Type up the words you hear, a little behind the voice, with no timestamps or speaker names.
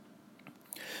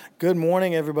Good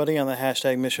morning, everybody, on the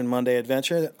hashtag Mission Monday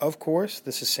Adventure. Of course,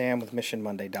 this is Sam with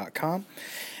MissionMonday.com.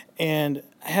 And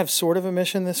I have sort of a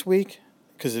mission this week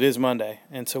because it is Monday,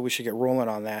 and so we should get rolling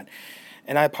on that.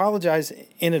 And I apologize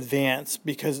in advance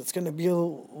because it's going to be a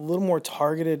little more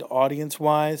targeted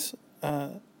audience-wise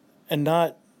and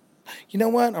not... You know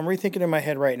what? I'm rethinking in my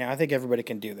head right now. I think everybody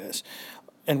can do this.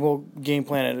 And we'll game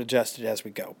plan and adjust it as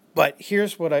we go. But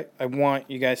here's what I want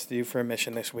you guys to do for a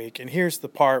mission this week. And here's the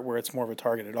part where it's more of a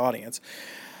targeted audience.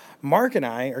 Mark and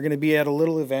I are going to be at a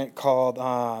little event called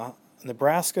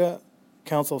Nebraska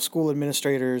Council of School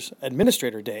Administrators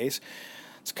Administrator Days.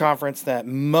 It's a conference that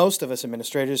most of us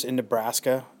administrators in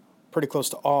Nebraska, pretty close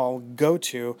to all, go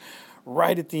to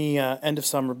right at the end of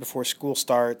summer before school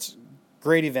starts.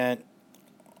 Great event.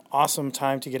 Awesome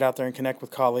time to get out there and connect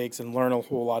with colleagues and learn a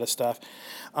whole lot of stuff.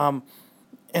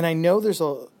 And I know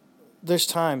there's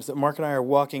times that Mark and I are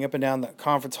walking up and down the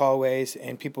conference hallways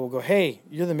and people will go, "Hey,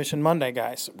 you're the Mission Monday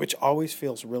guys," which always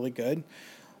feels really good.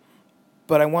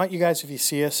 But I want you guys, if you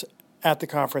see us at the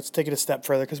conference, take it a step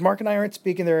further, because Mark and I aren't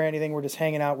speaking there or anything. We're just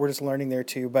hanging out. We're just learning there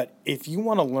too. But if you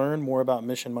want to learn more about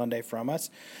Mission Monday from us,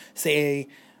 say,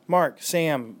 Mark,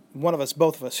 Sam, one of us,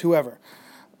 both of us, whoever,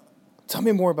 tell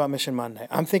me more about Mission Monday.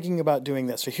 I'm thinking about doing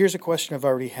this. So here's a question I've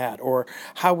already had. Or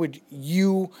how would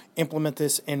you implement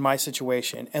this in my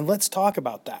situation? And let's talk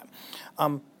about that.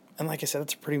 And like I said,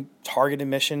 it's a pretty targeted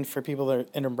mission for people that are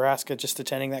in Nebraska just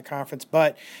attending that conference.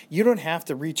 But you don't have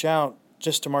to reach out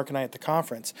just to Mark and I at the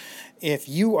conference. If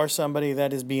you are somebody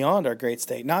that is beyond our great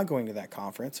state, not going to that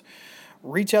conference,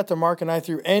 reach out to Mark and I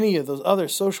through any of those other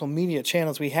social media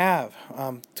channels we have.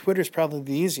 Twitter's probably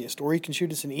the easiest, or you can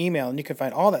shoot us an email, and you can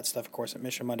find all that stuff, of course, at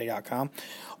missionmonday.com.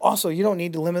 Also, you don't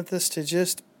need to limit this to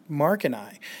just Mark and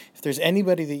I. If there's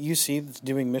anybody that you see that's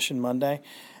doing Mission Monday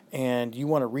and you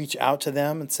want to reach out to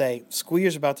them and say, school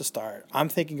year's about to start, I'm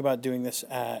thinking about doing this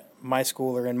at my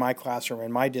school or in my classroom,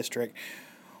 in my district,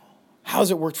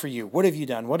 how's it worked for you? What have you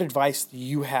done? What advice do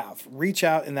you have? Reach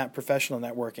out in that professional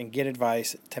network and get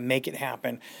advice to make it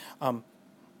happen.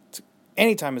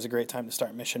 Anytime is a great time to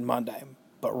start Mission Monday.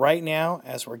 But right now,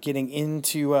 as we're getting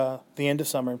into the end of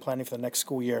summer and planning for the next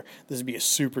school year, this would be a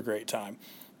super great time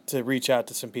to reach out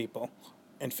to some people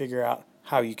and figure out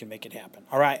how you can make it happen.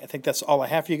 All right, I think that's all I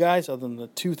have for you guys. Other than the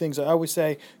two things I always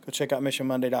say, go check out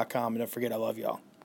missionmonday.com. And don't forget, I love y'all.